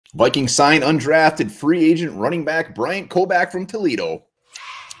Vikings sign undrafted free agent running back Bryant Koback from Toledo.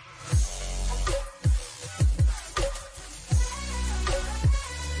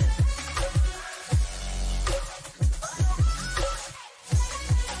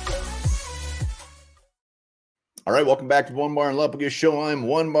 All right, welcome back to Onebar and Lupagus Show. I'm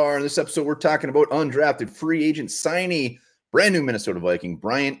Onebar. In this episode, we're talking about undrafted free agent signee, brand new Minnesota Viking,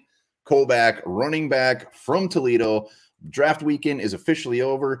 Bryant Koback, running back from Toledo. Draft weekend is officially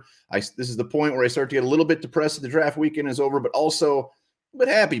over. This is the point where I start to get a little bit depressed that the draft weekend is over, but also a bit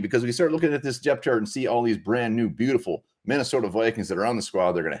happy because we start looking at this depth chart and see all these brand new, beautiful Minnesota Vikings that are on the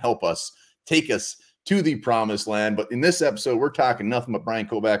squad. They're going to help us, take us to the promised land. But in this episode, we're talking nothing but Bryant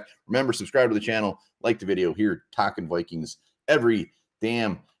Koback. Remember, subscribe to the channel, like the video here, talking Vikings every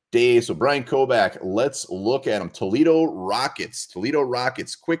damn day. So Bryant Koback, let's look at him. Toledo Rockets.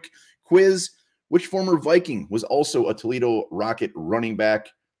 Quick quiz. Which former Viking was also a Toledo Rocket running back?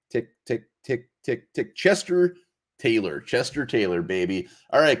 Tick, tick, tick, tick, tick. Chester Taylor, baby.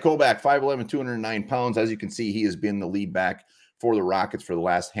 All right, Koback, 5'11", 209 pounds. As you can see, he has been the lead back for the Rockets for the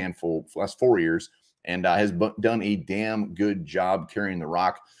last 4 years, and has done a damn good job carrying the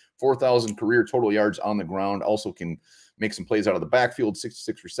rock. 4,000 career total yards on the ground. Also can make some plays out of the backfield.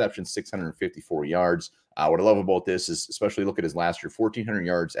 66 receptions, 654 yards. What I love about this is, especially look at his last year, 1,400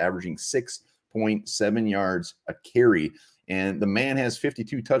 yards, averaging 6.7 yards a carry. And the man has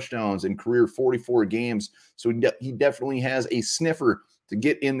 52 touchdowns in career 44 games. So he definitely has a sniffer to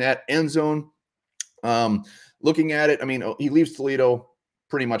get in that end zone. Looking at it, I mean, he leaves Toledo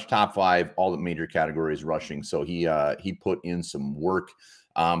pretty much top 5, all the major categories rushing. So he put in some work.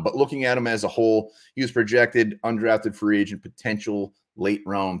 But looking at him as a whole, he was projected undrafted free agent, potential late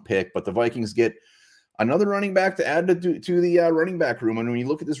round pick. But the Vikings get another running back to add to the running back room. And when you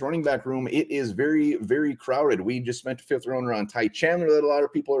look at this running back room, it is very, very crowded. We just spent a 5th rounder on Ty Chandler that a lot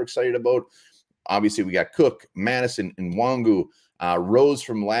of people are excited about. Obviously, we got Cook, Madison, and Wangu, Rose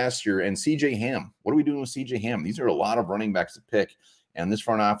from last year, and C.J. Ham. What are we doing with C.J. Ham? These are a lot of running backs to pick. And this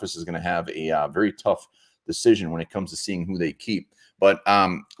front office is going to have a very tough decision when it comes to seeing who they keep. But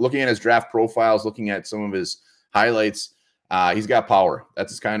looking at his draft profiles, looking at some of his highlights, he's got power.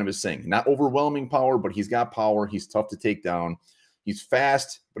 That's kind of his thing. Not overwhelming power, but he's got power. He's tough to take down. He's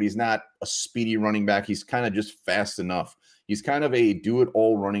fast, but he's not a speedy running back. He's kind of just fast enough. He's kind of a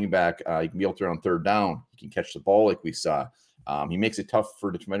do-it-all running back. He can be out there on 3rd down. He can catch the ball like we saw. He makes it tough for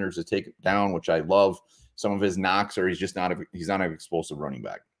defenders to take it down, which I love. Some of his knocks are he's not an explosive running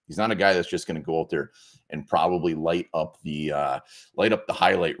back. He's not a guy that's just going to go out there and probably light up the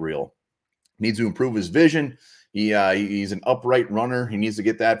highlight reel. Needs to improve his vision. He's an upright runner. He needs to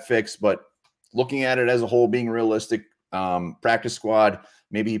get that fixed. But looking at it as a whole, being realistic, practice squad,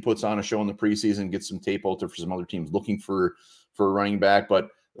 maybe he puts on a show in the preseason, gets some tape out there for some other teams looking for a running back. But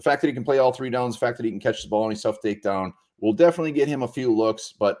the fact that he can play all 3 downs, the fact that he can catch the ball and he's tough to take down will definitely get him a few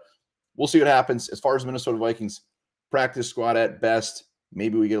looks. But we'll see what happens. As far as Minnesota Vikings practice squad at best,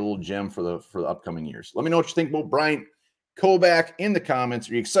 maybe we get a little gem for the upcoming years. Let me know what you think about Bryant Koback in the comments.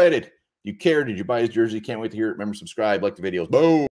 Are you excited? Do you care? Did you buy his jersey? Can't wait to hear it. Remember, subscribe, like the videos. Boom.